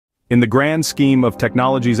In the grand scheme of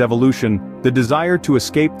technology's evolution, the desire to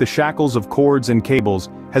escape the shackles of cords and cables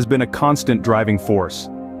has been a constant driving force.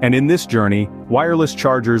 And in this journey, wireless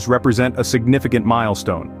chargers represent a significant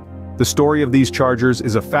milestone. The story of these chargers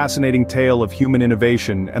is a fascinating tale of human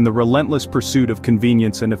innovation and the relentless pursuit of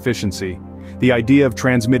convenience and efficiency. The idea of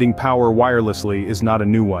transmitting power wirelessly is not a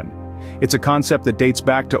new one. It's a concept that dates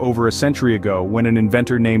back to over a century ago when an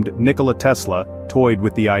inventor named Nikola Tesla toyed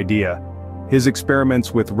with the idea. His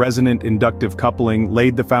experiments with resonant inductive coupling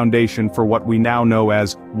laid the foundation for what we now know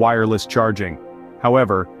as wireless charging.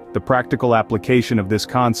 However, the practical application of this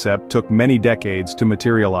concept took many decades to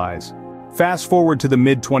materialize. Fast forward to the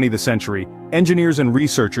mid-20th century, engineers and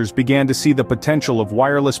researchers began to see the potential of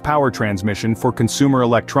wireless power transmission for consumer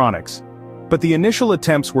electronics. But the initial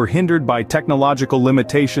attempts were hindered by technological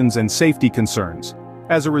limitations and safety concerns.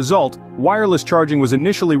 As a result, wireless charging was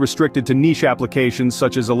initially restricted to niche applications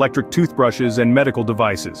such as electric toothbrushes and medical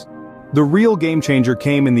devices. The real game-changer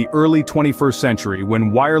came in the early 21st century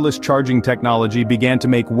when wireless charging technology began to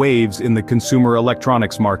make waves in the consumer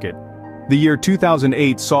electronics market. The year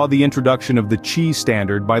 2008 saw the introduction of the Qi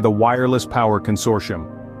standard by the Wireless Power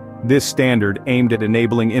Consortium. This standard aimed at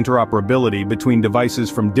enabling interoperability between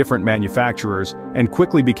devices from different manufacturers and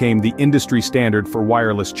quickly became the industry standard for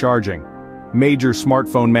wireless charging. Major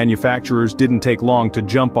smartphone manufacturers didn't take long to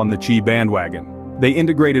jump on the Qi bandwagon. They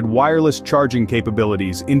integrated wireless charging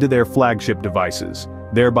capabilities into their flagship devices,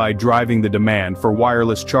 thereby driving the demand for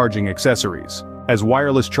wireless charging accessories. As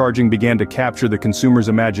wireless charging began to capture the consumer's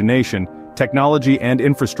imagination, technology and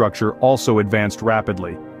infrastructure also advanced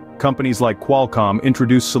rapidly. Companies like Qualcomm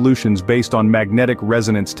introduced solutions based on magnetic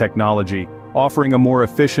resonance technology, offering a more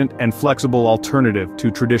efficient and flexible alternative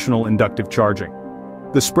to traditional inductive charging.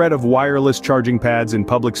 The spread of wireless charging pads in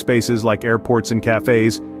public spaces like airports and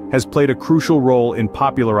cafes has played a crucial role in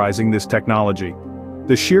popularizing this technology.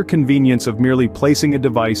 The sheer convenience of merely placing a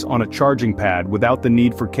device on a charging pad without the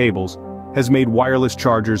need for cables has made wireless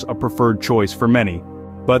chargers a preferred choice for many.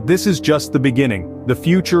 But this is just the beginning. The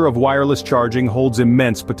future of wireless charging holds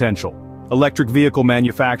immense potential. Electric vehicle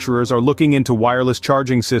manufacturers are looking into wireless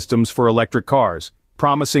charging systems for electric cars,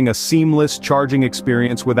 promising a seamless charging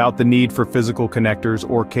experience without the need for physical connectors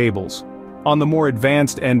or cables. On the more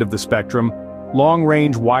advanced end of the spectrum,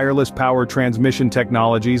 long-range wireless power transmission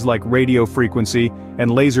technologies like radio frequency and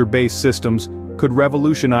laser-based systems could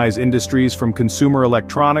revolutionize industries from consumer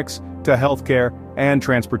electronics to healthcare and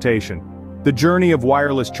transportation. The journey of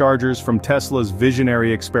wireless chargers from Tesla's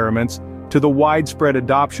visionary experiments to the widespread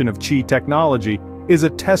adoption of Qi technology is a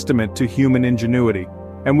testament to human ingenuity.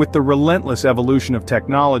 And with the relentless evolution of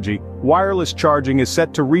technology, wireless charging is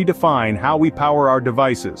set to redefine how we power our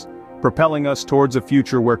devices, propelling us towards a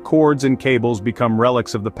future where cords and cables become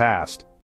relics of the past.